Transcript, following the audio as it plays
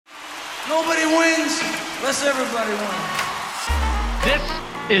Nobody wins unless everybody wins. This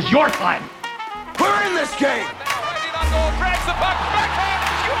is your time. We're in this game. Drags the puck, backhand,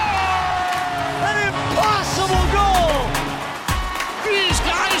 score! An impossible goal. These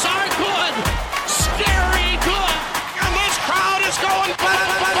guys are good, scary good, and this crowd is going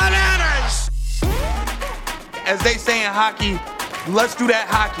bananas. As they say in hockey, let's do that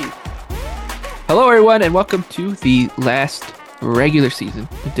hockey. Hello, everyone, and welcome to the last regular season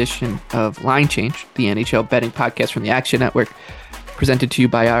edition of Line Change, the NHL betting podcast from the Action Network, presented to you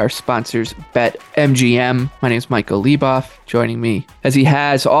by our sponsors, BetMGM. My name is Michael Leboff. Joining me, as he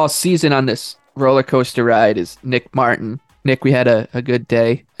has all season on this roller coaster ride, is Nick Martin. Nick, we had a good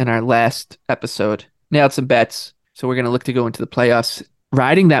day in our last episode. Nailed some bets, so we're going to look to go into the playoffs,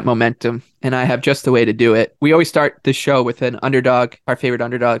 riding that momentum, and I have just the way to do it. We always start the show with an underdog, our favorite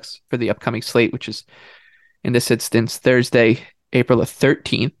underdogs for the upcoming slate, which is, in this instance, Thursday, April the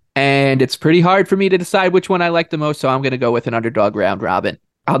 13th. And it's pretty hard for me to decide which one I like the most, so I'm going to go with an underdog round robin.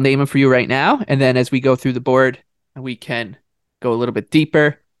 I'll name them for you right now, and then as we go through the board, we can go a little bit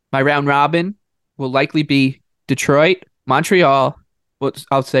deeper. My round robin will likely be Detroit, Montreal. Well,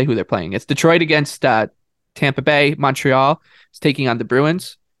 I'll say who they're playing. It's Detroit against Tampa Bay. Montreal is taking on the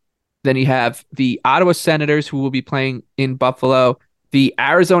Bruins. Then you have the Ottawa Senators, who will be playing in Buffalo, the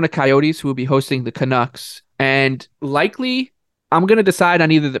Arizona Coyotes, who will be hosting the Canucks, and likely I'm going to decide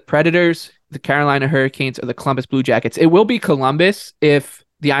on either the Predators, the Carolina Hurricanes, or the Columbus Blue Jackets. It will be Columbus if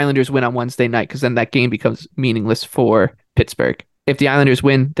the Islanders win on Wednesday night, because then that game becomes meaningless for Pittsburgh. If the Islanders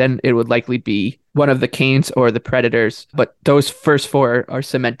win, then it would likely be one of the Canes or the Predators. But those first four are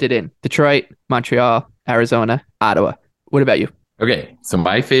cemented in Detroit, Montreal, Arizona, Ottawa. What about you? Okay, so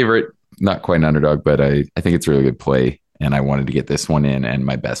my favorite, not quite an underdog, but I think it's a really good play, and I wanted to get this one in and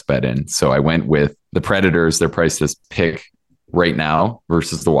my best bet in. So I went with the Predators. They're priced as pick right now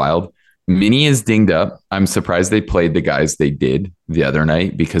versus the Wild. Mini is dinged up. I'm surprised they played the guys they did the other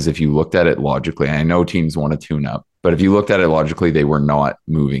night, because if you looked at it logically, I know teams want to tune up, but if you looked at it logically, they were not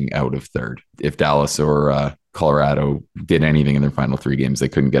moving out of third. If Dallas or Colorado did anything in their final three games, they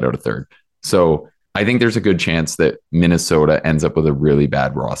couldn't get out of third. So I think there's a good chance that Minnesota ends up with a really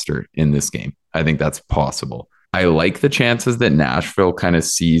bad roster in this game. I think that's possible. I like the chances that Nashville kind of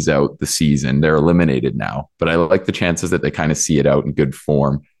sees out the season. They're eliminated now, but I like the chances that they kind of see it out in good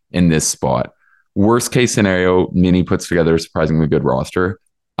form in this spot. Worst case scenario, Mini puts together a surprisingly good roster.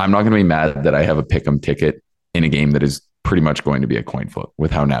 I'm not going to be mad that I have a pick'em ticket in a game that is pretty much going to be a coin flip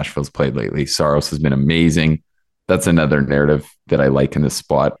with how Nashville's played lately. Saros has been amazing. That's another narrative that I like in this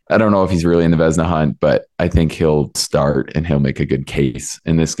spot. I don't know if he's really in the Vezina hunt, but I think he'll start and he'll make a good case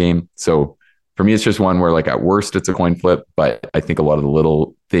in this game. So for me, it's just one where, like, at worst, it's a coin flip, but I think a lot of the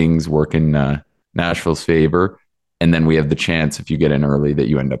little things work in Nashville's favor. And then we have the chance, if you get in early, that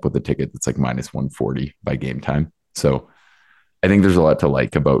you end up with a ticket that's like minus 140 by game time. So I think there's a lot to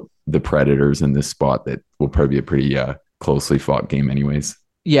like about the Predators in this spot that will probably be a pretty closely fought game anyways.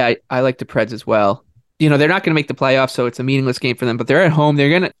 Yeah, I like the Preds as well. You know, they're not going to make the playoffs, so it's a meaningless game for them, but they're at home.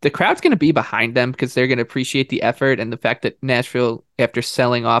 The crowd's going to be behind them because they're going to appreciate the effort and the fact that Nashville, after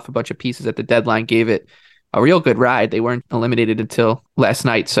selling off a bunch of pieces at the deadline, gave it a real good ride. They weren't eliminated until last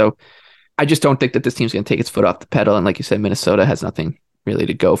night. So I just don't think that this team's going to take its foot off the pedal. And like you said, Minnesota has nothing really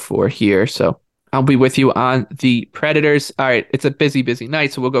to go for here. So I'll be with you on the Predators. All right, it's a busy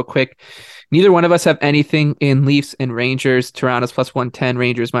night, so we'll go quick. Neither one of us have anything in Leafs and Rangers. Toronto's plus 110,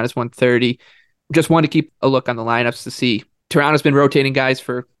 Rangers minus 130. Just want to keep a look on the lineups to see. Toronto's been rotating guys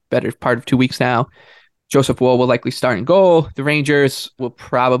for better part of 2 weeks now. Joseph Woll will likely start in goal. The Rangers will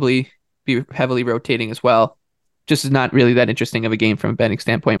probably be heavily rotating as well. Just is not really that interesting of a game from a betting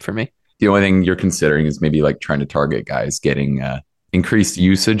standpoint for me. The only thing you're considering is maybe like trying to target guys getting increased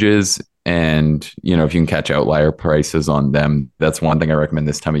usages. And, you know, if you can catch outlier prices on them, that's one thing I recommend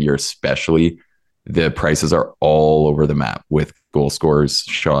this time of year, especially. The prices are all over the map with goal scorers,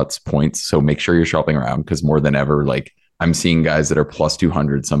 shots, points. So make sure you're shopping around, because more than ever, like, I'm seeing guys that are plus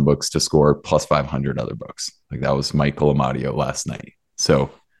 200 some books to score, plus 500 other books. Like that was Michael Amadio last night. So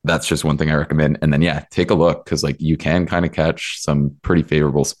that's just one thing I recommend. And then, yeah, take a look, because like you can kind of catch some pretty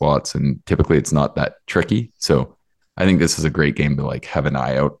favorable spots, and typically it's not that tricky. So I think this is a great game to like have an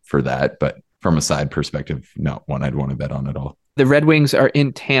eye out for that. But from a side perspective, not one I'd want to bet on at all. The Red Wings are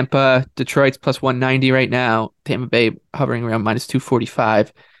in Tampa. Detroit's plus 190 right now. Tampa Bay hovering around minus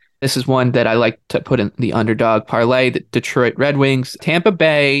 245. This is one that I like to put in the underdog parlay, the Detroit Red Wings. Tampa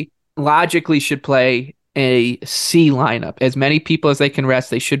Bay logically should play a C lineup. As many people as they can rest,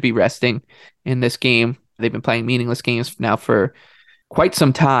 they should be resting in this game. They've been playing meaningless games now for quite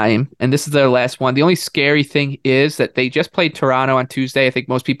some time, and this is their last one. The only scary thing is that they just played Toronto on Tuesday. I think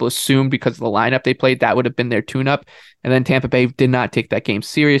most people assumed because of the lineup they played, that would have been their tune-up. And then Tampa Bay did not take that game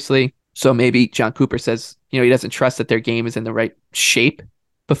seriously. So maybe John Cooper says, he doesn't trust that their game is in the right shape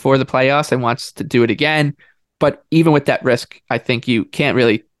before the playoffs and wants to do it again. But even with that risk, I think you can't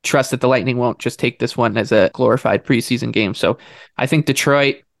really trust that the Lightning won't just take this one as a glorified preseason game. So I think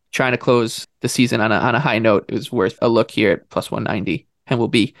Detroit trying to close the season on a high note is worth a look here at plus 190 and will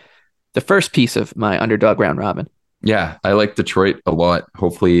be the first piece of my underdog round robin. Yeah, I like Detroit a lot.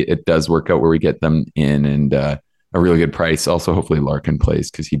 Hopefully it does work out where we get them in and a really good price. Also, hopefully Larkin plays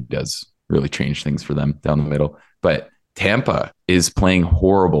because he does really change things for them down the middle. But Tampa is playing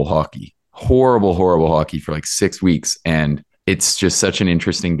horrible hockey for like 6 weeks. And it's just such an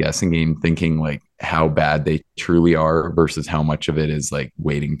interesting guessing game, thinking like how bad they truly are versus how much of it is like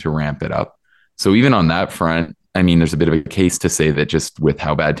waiting to ramp it up. So even on that front, I mean, there's a bit of a case to say that just with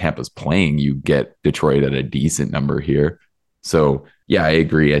how bad Tampa's playing, you get Detroit at a decent number here. So yeah, I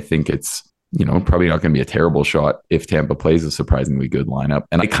agree. I think it's, probably not going to be a terrible shot if Tampa plays a surprisingly good lineup.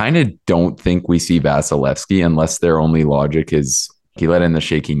 And I kind of don't think we see Vasilevsky unless their only logic is he let in the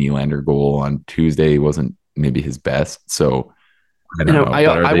shaky Nylander goal on Tuesday. Wasn't maybe his best. So I don't know. But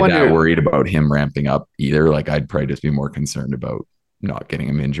are they that worried about him ramping up either? Like I'd probably just be more concerned about not getting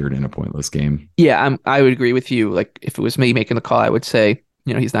him injured in a pointless game. Yeah, I would agree with you. Like if it was me making the call, I would say,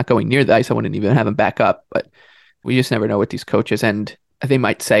 he's not going near the ice. I wouldn't even have him back up, but we just never know with these coaches. And they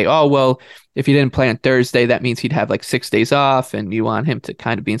might say, oh, well, if he didn't play on Thursday, that means he'd have like 6 days off and you want him to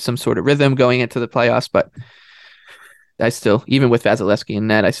kind of be in some sort of rhythm going into the playoffs. But I still, even with Vasilevsky in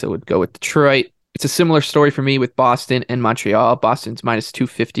net, I still would go with Detroit. It's a similar story for me with Boston and Montreal. Boston's minus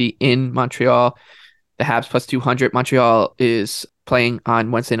 250 in Montreal. The Habs plus 200. Montreal is playing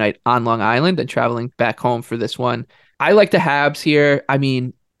on Wednesday night on Long Island and traveling back home for this one. I like the Habs here. I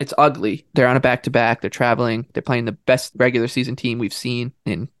mean, it's ugly. They're on a back-to-back. They're traveling. They're playing the best regular season team we've seen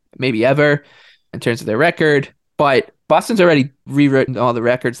in maybe ever in terms of their record. But Boston's already rewritten all the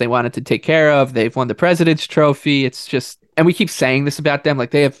records they wanted to take care of. They've won the President's Trophy. It's just, and we keep saying this about them,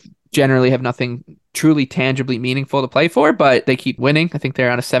 like they generally have nothing truly tangibly meaningful to play for, but they keep winning. I think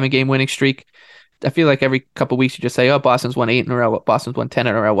they're on a 7-game winning streak. I feel like every couple of weeks you just say, oh, Boston's won 8 in a row. Boston's won 10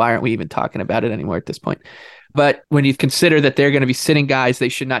 in a row. Why aren't we even talking about it anymore at this point? But when you consider that they're going to be sitting guys, they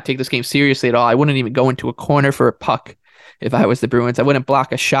should not take this game seriously at all. I wouldn't even go into a corner for a puck if I was the Bruins. I wouldn't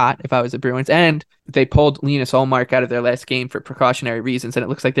block a shot if I was the Bruins. And they pulled Linus Ullmark out of their last game for precautionary reasons, and it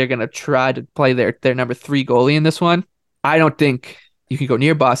looks like they're going to try to play their number 3 goalie in this one. I don't think you can go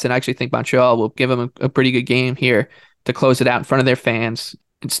near Boston. I actually think Montreal will give them a pretty good game here to close it out in front of their fans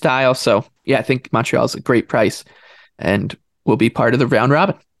in style. So, yeah, I think Montreal is a great price and will be part of the round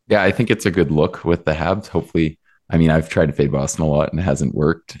robin. Yeah, I think it's a good look with the Habs. Hopefully, I mean, I've tried to fade Boston a lot and it hasn't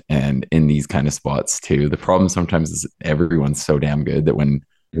worked. And in these kind of spots too, the problem sometimes is everyone's so damn good that when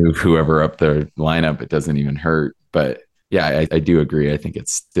you move whoever up their lineup, it doesn't even hurt. But yeah, I do agree. I think it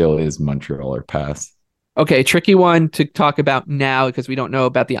still is Montreal or pass. Okay, tricky one to talk about now because we don't know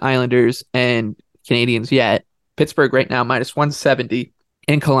about the Islanders and Canadians yet. Pittsburgh right now, minus 170.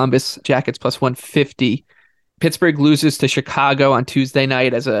 In Columbus, Jackets plus 150. Pittsburgh loses to Chicago on Tuesday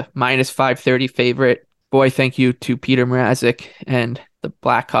night as a minus 530 favorite. Boy, thank you to Peter Mrazek and the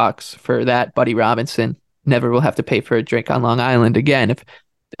Blackhawks for that. Buddy Robinson never will have to pay for a drink on Long Island again if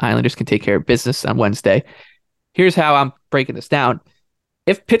the Islanders can take care of business on Wednesday. Here's how I'm breaking this down.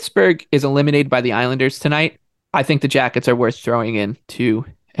 If Pittsburgh is eliminated by the Islanders tonight, I think the Jackets are worth throwing into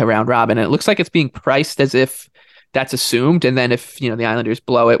a round robin. And it looks like it's being priced as if that's assumed. And then if, the Islanders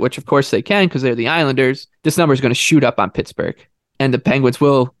blow it, which of course they can because they're the Islanders, this number is going to shoot up on Pittsburgh. And the Penguins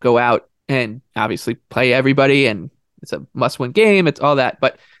will go out and obviously play everybody. And it's a must-win game. It's all that.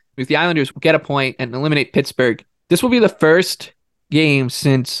 But if the Islanders get a point and eliminate Pittsburgh, this will be the first game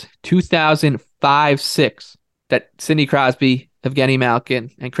since 2005-06 that Sidney Crosby, Evgeny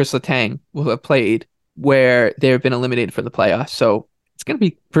Malkin, and Chris Letang will have played where they've been eliminated from the playoffs. So it's going to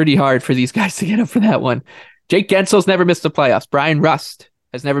be pretty hard for these guys to get up for that one. Jake Gensel's never missed the playoffs. Brian Rust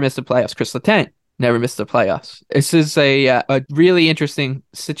has never missed the playoffs. Chris Letang never missed the playoffs. This is a really interesting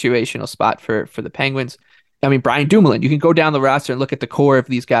situational spot for the Penguins. I mean, Brian Dumoulin, you can go down the roster and look at the core of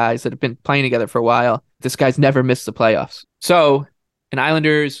these guys that have been playing together for a while. This guy's never missed the playoffs. So an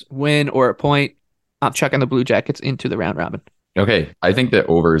Islanders win or a point, I'm chucking the Blue Jackets into the round robin. Okay, I think that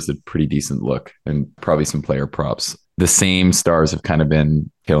over is a pretty decent look and probably some player props. The same stars have kind of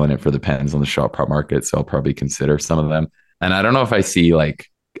been killing it for the Pens on the shot prop market, so I'll probably consider some of them. And I don't know if I see I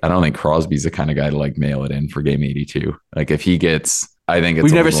don't think Crosby's the kind of guy to mail it in for game 82. Like if he gets I think it's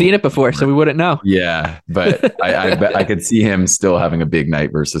we've never seen it before, so we wouldn't know. Yeah, but I could see him still having a big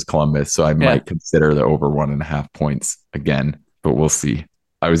night versus Columbus, so I might consider the over 1.5 points again, but we'll see.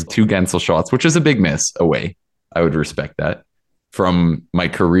 I was 2 Gensel shots, which is a big miss away. I would respect that from my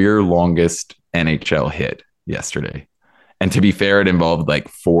career longest NHL hit yesterday. And to be fair, it involved like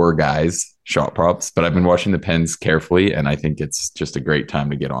 4 guys shot props, but I've been watching the Pens carefully, and I think it's just a great time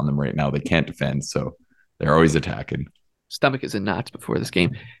to get on them right now. They can't defend, so they're always attacking. Stomach is in knots before this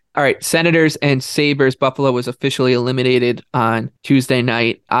game. All right, Senators and Sabres. Buffalo was officially eliminated on Tuesday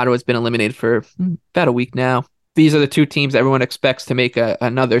night. Ottawa's been eliminated for about a week now. These are the 2 teams everyone expects to make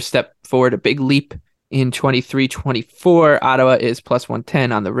another step forward, a big leap in 23-24. Ottawa is plus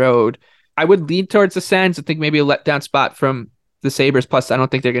 110 on the road. I would lean towards the Sens. I think maybe a letdown spot from the Sabres. Plus, I don't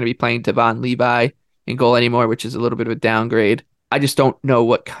think they're going to be playing Devon Levi in goal anymore, which is a little bit of a downgrade. I just don't know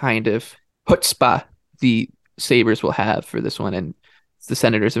what kind of chutzpah the Sabres will have for this one. And the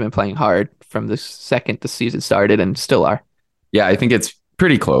Senators have been playing hard from the second the season started and still are. Yeah, I think it's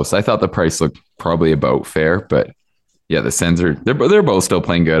pretty close. I thought the price looked probably about fair, but yeah, the Sens they're both still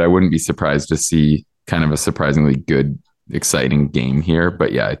playing good. I wouldn't be surprised to see kind of a surprisingly good, exciting game here.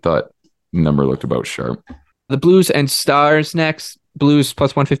 But yeah, I thought the number looked about sharp. The Blues and Stars next. Blues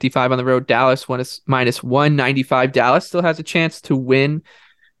plus 155 on the road. Dallas minus 195. Dallas still has a chance to win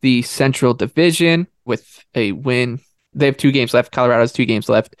the Central Division with a win. They have 2 games left. Colorado has 2 games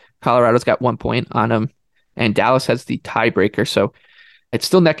left. Colorado's got 1 point on them, and Dallas has the tiebreaker. So it's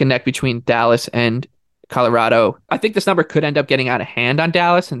still neck and neck between Dallas and Colorado. I think this number could end up getting out of hand on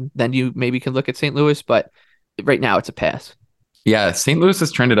Dallas, and then you maybe can look at St. Louis, but right now it's a pass. Yeah, St. Louis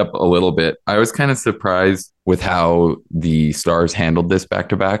has trended up a little bit. I was kind of surprised with how the Stars handled this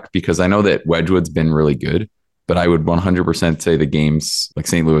back-to-back, because I know that Wedgwood's been really good, but I would 100% say the games like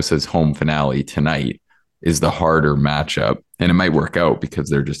St. Louis's home finale tonight is the harder matchup, and it might work out because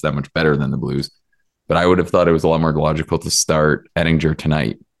they're just that much better than the Blues. But I would have thought it was a lot more logical to start Ettinger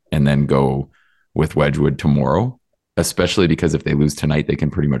tonight and then go with Wedgwood tomorrow, especially because if they lose tonight, they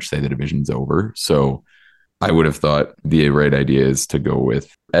can pretty much say the division's over. So I would have thought the right idea is to go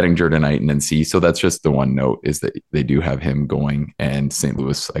with Ettinger tonight and then see. So that's just the one note, is that they do have him going, and St.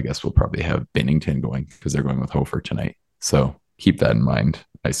 Louis, I guess, will probably have Binnington going because they're going with Hofer tonight. So keep that in mind,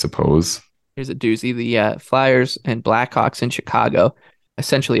 I suppose. Here's a doozy. The Flyers and Blackhawks in Chicago,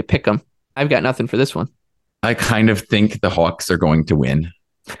 essentially a pick 'em. I've got nothing for this one. I kind of think the Hawks are going to win.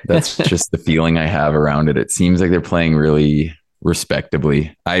 That's just the feeling I have around it. It seems like they're playing really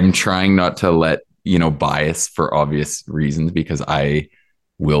respectably. I'm trying not to let, bias for obvious reasons, because I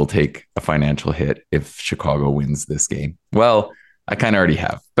will take a financial hit if Chicago wins this game. Well, I kind of already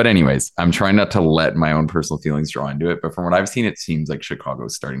have. But anyways, I'm trying not to let my own personal feelings draw into it. But from what I've seen, it seems like Chicago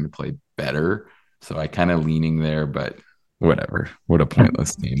is starting to play better. So I kind of leaning there, but whatever. What a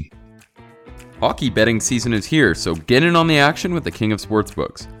pointless game. Hockey betting season is here, so get in on the action with the king of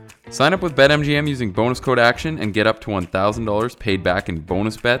sportsbooks. Sign up with BetMGM using bonus code ACTION and get up to $1,000 paid back in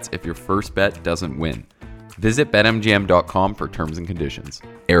bonus bets if your first bet doesn't win. Visit BetMGM.com for terms and conditions.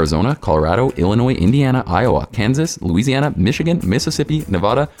 Arizona, Colorado, Illinois, Indiana, Iowa, Kansas, Louisiana, Michigan, Mississippi,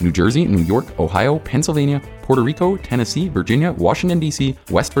 Nevada, New Jersey, New York, Ohio, Pennsylvania, Puerto Rico, Tennessee, Virginia, Washington, D.C.,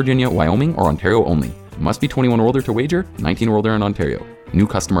 West Virginia, Wyoming, or Ontario only. Must be 21 or older to wager, 19 or older in Ontario. New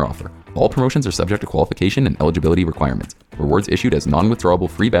customer offer. All promotions are subject to qualification and eligibility requirements. Rewards issued as non-withdrawable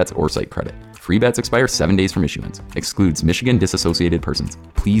free bets or site credit. Free bets expire 7 days from issuance. Excludes Michigan disassociated persons.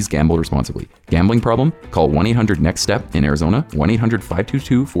 Please gamble responsibly. Gambling problem? Call 1-800-NEXT-STEP in Arizona,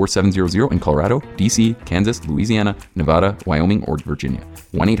 1-800-522-4700 in Colorado, D.C., Kansas, Louisiana, Nevada, Wyoming, or Virginia.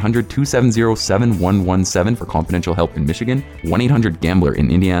 1-800-270-7117 for confidential help in Michigan, 1-800-GAMBLER in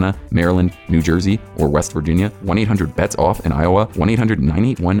Indiana, Maryland, New Jersey, or West Virginia, 1-800-BETS-OFF in Iowa,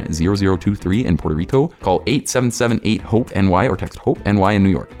 1-800-981-0023 in Puerto Rico. Call 877-8-HOPE-NY or text HOPE-NY in New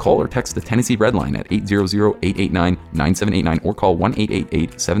York. Call or text the Tennessee Red Line at 800-889-9789 or call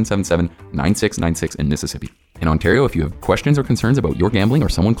 1-888-777-9696 in Mississippi. In Ontario, if you have questions or concerns about your gambling or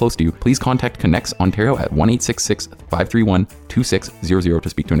someone close to you, please contact Connects Ontario at 1-866-531-2600 to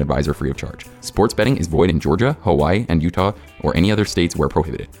speak to an advisor free of charge. Sports betting is void in Georgia, Hawaii, and Utah, or any other states where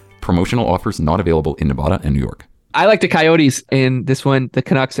prohibited. Promotional offers not available in Nevada and New York. I like the Coyotes in this one. The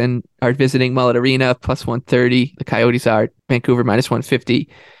Canucks are visiting Mullet Arena, plus 130. The Coyotes are Vancouver, minus 150.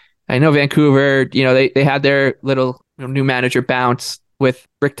 I know Vancouver, they had their little new manager bounce with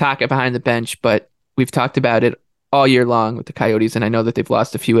Rick Tocchet behind the bench, but we've talked about it all year long with the Coyotes, and I know that they've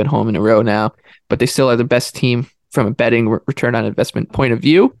lost a few at home in a row now, but they still are the best team from a betting return on investment point of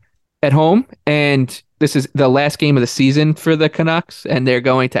view at home. And this is the last game of the season for the Canucks, and they're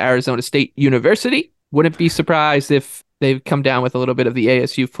going to Arizona State University. Wouldn't be surprised if they've come down with a little bit of the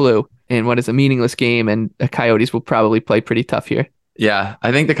ASU flu in what is a meaningless game, and the Coyotes will probably play pretty tough here. Yeah,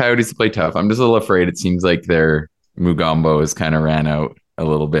 I think the Coyotes play tough. I'm just a little afraid. It seems like their Mugambo has kind of ran out a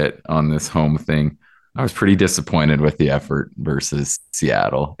little bit on this home thing. I was pretty disappointed with the effort versus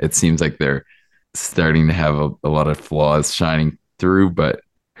Seattle. It seems like they're starting to have a lot of flaws shining through, but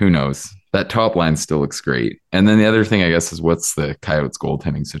who knows? That top line still looks great. And then the other thing, I guess, is what's the Coyotes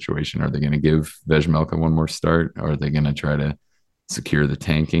goaltending situation? Are they going to give Vejmelka one more start, or are they going to try to secure the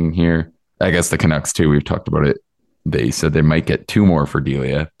tanking here? I guess the Canucks, too, we've talked about it. They said they might get 2 more for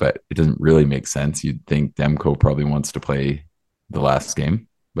Delia, but it doesn't really make sense. You'd think Demko probably wants to play the last game.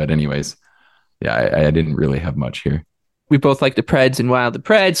 But anyways, yeah, I didn't really have much here. We both like the Preds and Wild the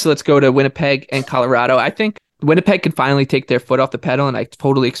Preds, so let's go to Winnipeg and Colorado. I think Winnipeg can finally take their foot off the pedal, and I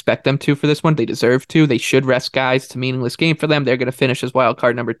totally expect them to for this one. They deserve to. They should rest guys. It's a meaningless game for them. They're going to finish as wild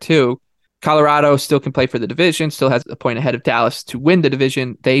card number 2. Colorado still can play for the division, still has a point ahead of Dallas to win the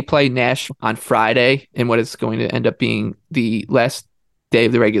division. They play Nashville on Friday in what is going to end up being the last day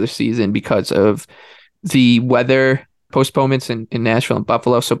of the regular season because of the weather postponements in Nashville and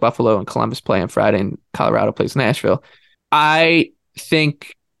Buffalo. So Buffalo and Columbus play on Friday, and Colorado plays Nashville. I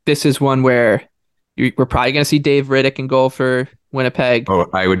think this is one where we're probably going to see Dave Riddick in goal for Winnipeg. Oh,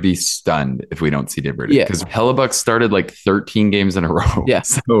 I would be stunned if we don't see Dave Riddick because Hellebuck started like 13 games in a row. Yeah.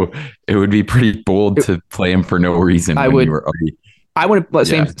 So it would be pretty bold to play him for no reason. I want to,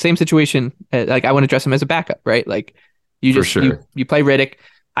 same situation. Like I want to dress him as a backup, right? Like you play Riddick.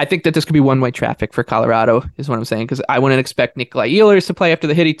 I think that this could be one-way traffic for Colorado is what I'm saying, because I wouldn't expect Nikolai Ehlers to play after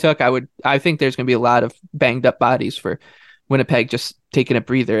the hit he took. I think there's going to be a lot of banged up bodies for Winnipeg just taking a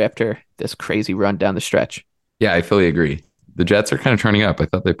breather after this crazy run down the stretch. Yeah, I fully agree. The Jets are kind of turning up. I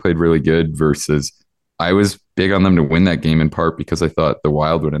thought they played really good versus I was big on them to win that game in part because I thought the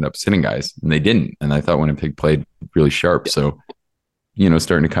Wild would end up sitting guys, and they didn't. And I thought Winnipeg played really sharp. So,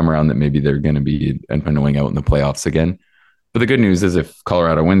 starting to come around that maybe they're going to be annoying out in the playoffs again. But the good news is if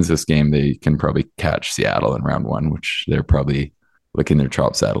Colorado wins this game, they can probably catch Seattle in round 1, which they're probably licking their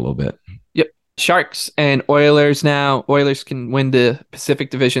chops at a little bit. Yep. Sharks and Oilers now. Oilers can win the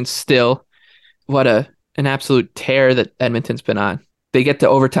Pacific Division still. What an absolute tear that Edmonton's been on. They get the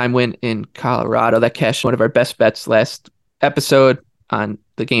overtime win in Colorado. That cashed one of our best bets last episode on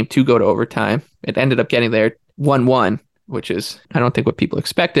the game to go to overtime. It ended up getting there 1-1, which is, I don't think, what people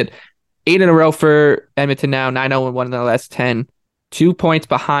expected. 8 in a row for Edmonton now, 9-0-1 in the last 10. 2 points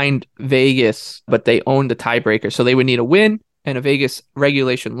behind Vegas, but they own the tiebreaker. So they would need a win and a Vegas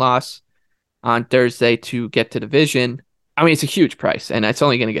regulation loss on Thursday to get to division. I mean, it's a huge price, and it's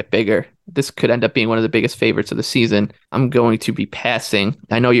only going to get bigger. This could end up being one of the biggest favorites of the season. I'm going to be passing.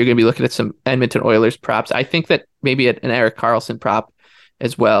 I know you're going to be looking at some Edmonton Oilers props. I think that maybe an Erik Karlsson prop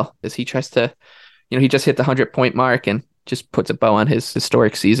as well, as he tries to, he just hit the 100-point mark and just puts a bow on his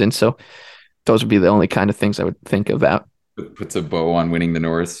historic season. So those would be the only kind of things I would think about. Puts a bow on winning the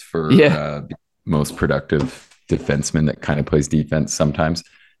Norris for most productive defenseman that kind of plays defense sometimes.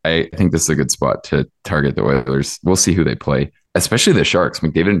 I think this is a good spot to target the Oilers. We'll see who they play, especially the Sharks.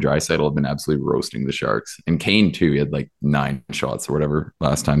 McDavid and Draisaitl have been absolutely roasting the Sharks. And Kane, too, he had like 9 shots or whatever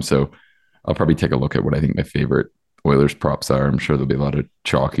last time. So I'll probably take a look at what I think my favorite Oilers props are. I'm sure there'll be a lot of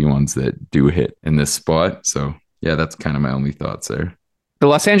chalky ones that do hit in this spot. So yeah, that's kind of my only thoughts there. The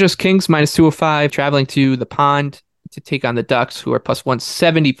Los Angeles Kings -205 traveling to the Pond to take on the Ducks, who are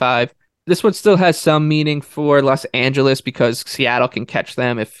 +175. This one still has some meaning for Los Angeles because Seattle can catch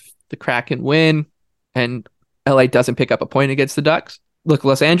them if the Kraken win and LA doesn't pick up a point against the Ducks. Look,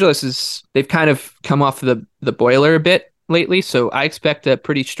 Los Angeles they've kind of come off the boiler a bit lately, so I expect a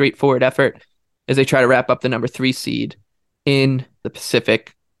pretty straightforward effort as they try to wrap up the number 3 seed in the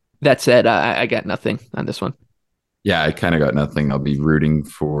Pacific. That said, I got nothing on this one. Yeah, I kind of got nothing. I'll be rooting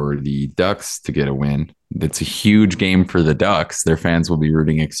for the Ducks to get a win. It's a huge game for the Ducks. Their fans will be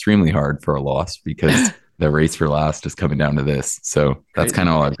rooting extremely hard for a loss because the race for last is coming down to this. So that's kind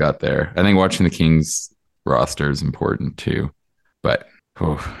of all I've got there. I think watching the Kings roster is important too. But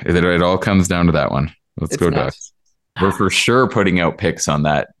it all comes down to that one. Let's go Ducks. We're for sure putting out picks on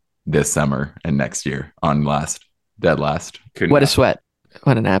that this summer and next year on dead last. What a sweat.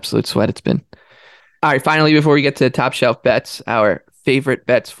 What an absolute sweat it's been. All right, finally, before we get to top shelf bets, our favorite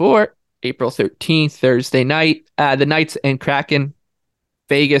bets for April 13th, Thursday night. The Knights and Kraken.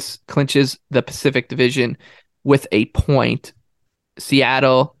 Vegas clinches the Pacific Division with a point.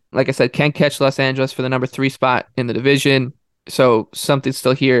 Seattle, like I said, can catch Los Angeles for the number 3 spot in the division. So something's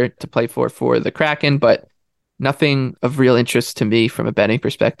still here to play for the Kraken, but nothing of real interest to me from a betting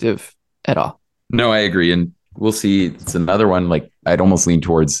perspective at all. No, I agree. And we'll see. It's another one, like I'd almost lean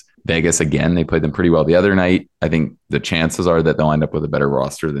towards Vegas again. They played them pretty well the other night. I think the chances are that they'll end up with a better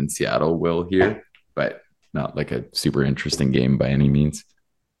roster than Seattle will here, but not like a super interesting game by any means.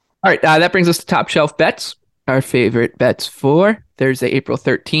 All right, that brings us to top shelf bets. Our favorite bets for Thursday, April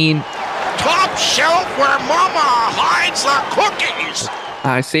 13. Top shelf where mama hides the cookies.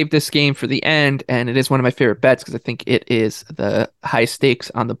 I saved this game for the end, and it is one of my favorite bets because I think it is the high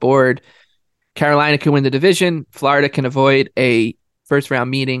stakes on the board. Carolina can win the division. Florida can avoid a first-round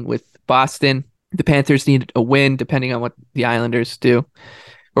meeting with Boston. The Panthers need a win, depending on what the Islanders do,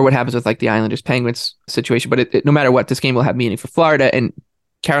 or what happens with like the Islanders-Penguins situation. But no matter what, this game will have meaning for Florida, and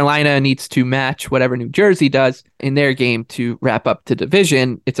Carolina needs to match whatever New Jersey does in their game to wrap up the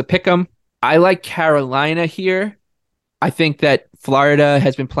division. It's a pick 'em. I like Carolina here. I think that Florida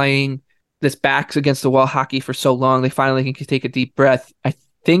has been playing this backs against the wall hockey for so long. They finally can take a deep breath. I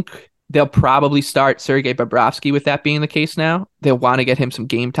think they'll probably start Sergei Bobrovsky with that being the case now. They'll want to get him some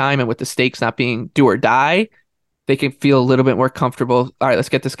game time, and with the stakes not being do or die, they can feel a little bit more comfortable. All right, let's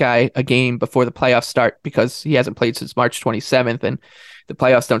get this guy a game before the playoffs start because he hasn't played since March 27th, and the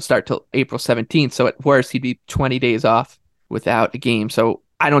playoffs don't start till April 17th. So at worst, he'd be 20 days off without a game. So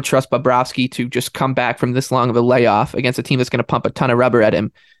I don't trust Bobrovsky to just come back from this long of a layoff against a team that's going to pump a ton of rubber at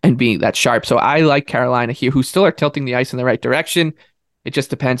him and be that sharp. So I like Carolina here, who still are tilting the ice in the right direction. It just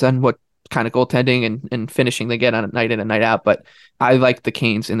depends on what kind of goaltending and finishing they get on a night in and night out. But I like the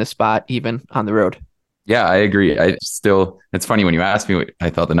Canes in the spot, even on the road. Yeah, I agree. It's funny when you asked me what I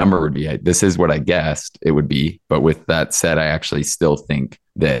thought the number would be. This is what I guessed it would be. But with that said, I actually still think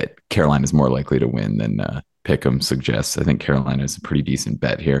that Carolina is more likely to win than Pick'em suggests. I think Carolina is a pretty decent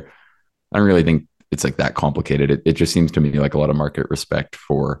bet here. I don't really think it's like that complicated. It just seems to me like a lot of market respect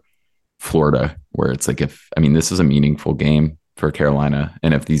for Florida, where it's like, this is a meaningful game for Carolina.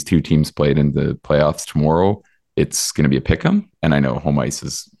 And if these two teams played in the playoffs tomorrow, it's going to be a pick 'em. And I know home ice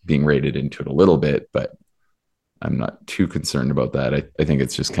is being rated into it a little bit, but I'm not too concerned about that. I think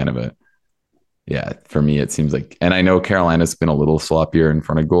it's just kind of for me, it seems like, and I know Carolina's been a little sloppier in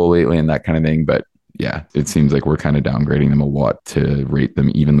front of goal lately and that kind of thing, but yeah, it seems like we're kind of downgrading them a lot to rate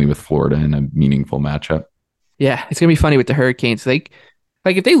them evenly with Florida in a meaningful matchup. Yeah, it's going to be funny with the Hurricanes. Like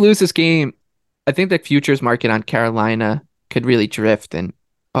if they lose this game, I think the futures market on Carolina could really drift, and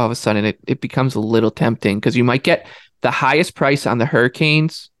all of a sudden it becomes a little tempting because you might get the highest price on the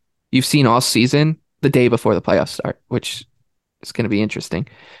Hurricanes you've seen all season the day before the playoffs start, which is going to be interesting.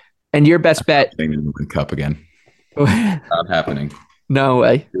 And your best bet in the cup again. Not happening. No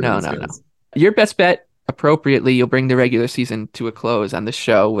way. No. Your best bet, appropriately, you'll bring the regular season to a close on the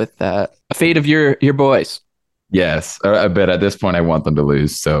show with a fate of your boys. Yes, I bet at this point I want them to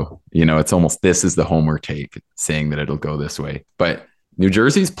lose. So, it's almost, this is the homer take saying that it'll go this way. But New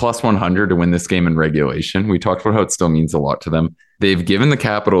Jersey's plus 100 to win this game in regulation. We talked about how it still means a lot to them. They've given the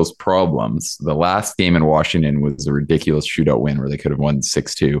Capitals problems. The last game in Washington was a ridiculous shootout win where they could have won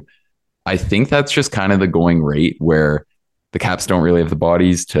 6-2. I think that's just kind of the going rate where the Caps don't really have the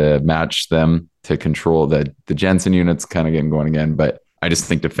bodies to match them, to control the Jensen units kind of getting going again. But I just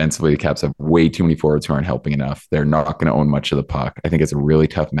think defensively, the Caps have way too many forwards who aren't helping enough. They're not going to own much of the puck. I think it's a really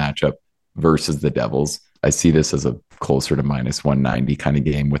tough matchup versus the Devils. I see this as a closer to minus 190 kind of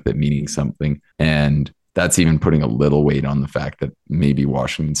game with it meaning something. And that's even putting a little weight on the fact that maybe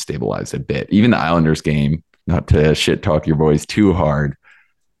Washington stabilized a bit. Even the Islanders game, not to shit talk your boys too hard,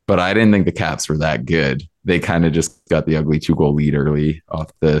 but I didn't think the Caps were that good. They kind of just got the ugly 2-goal lead early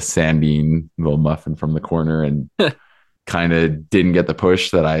off the Sandine little muffin from the corner and kind of didn't get the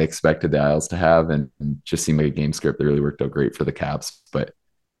push that I expected the Isles to have, and just seemed like a game script that really worked out great for the Caps. But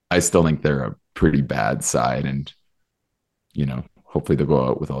I still think they're a pretty bad side, and hopefully they'll go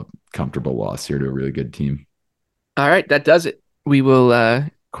out with a comfortable loss here to a really good team. All right, that does it. We will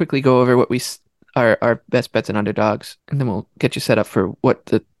quickly go over what our best bets and underdogs, and then we'll get you set up for what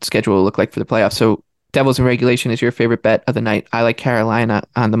the schedule will look like for the playoffs. So Devils in regulation is your favorite bet of the night. I like Carolina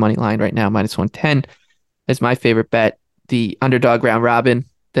on the money line right now, minus 110 is my favorite bet. The underdog round robin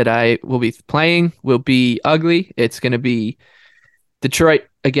that I will be playing will be ugly. It's going to be Detroit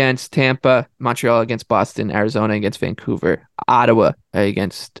against Tampa, Montreal against Boston, Arizona against Vancouver, Ottawa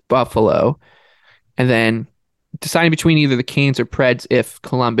against Buffalo, and then deciding between either the Canes or Preds if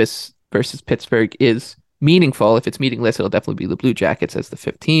Columbus versus Pittsburgh is meaningful. If it's meaningless, it'll definitely be the Blue Jackets as the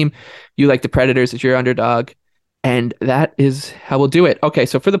fifth team. You like the Predators as your underdog, and that is how we'll do it. Okay,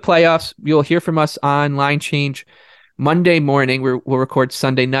 so for the playoffs, you'll hear from us on Line Change Monday morning. We'll record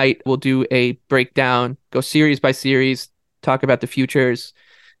Sunday night. We'll do a breakdown, go series by series, talk about the futures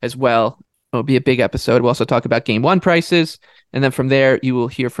as well. It'll be a big episode. We'll also talk about game one prices, and then from there, you will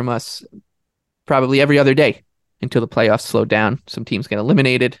hear from us probably every other day until the playoffs slow down. Some teams get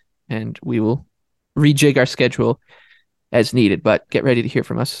eliminated, and we will rejig our schedule as needed. But get ready to hear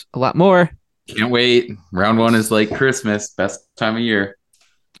from us a lot more. Can't wait. Round 1 is like Christmas, best time of year.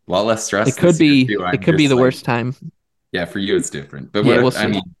 A lot less stress. It could be the worst time. Yeah, for you it's different. But we'll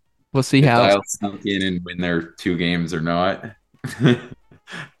see. We'll see how I'll sneak in and win their 2 games or not.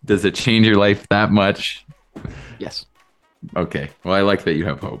 Does it change your life that much? Yes. Okay. Well, I like that you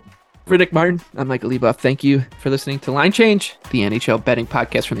have hope. For Nick Martin, I'm Michael Leboff. Thank you for listening to Line Change, the NHL betting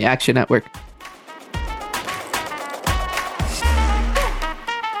podcast from the Action Network.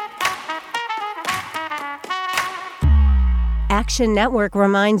 Action Network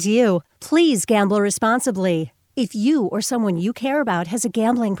reminds you, please gamble responsibly. If you or someone you care about has a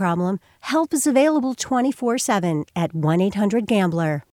gambling problem, help is available 24/7 at 1-800-GAMBLER.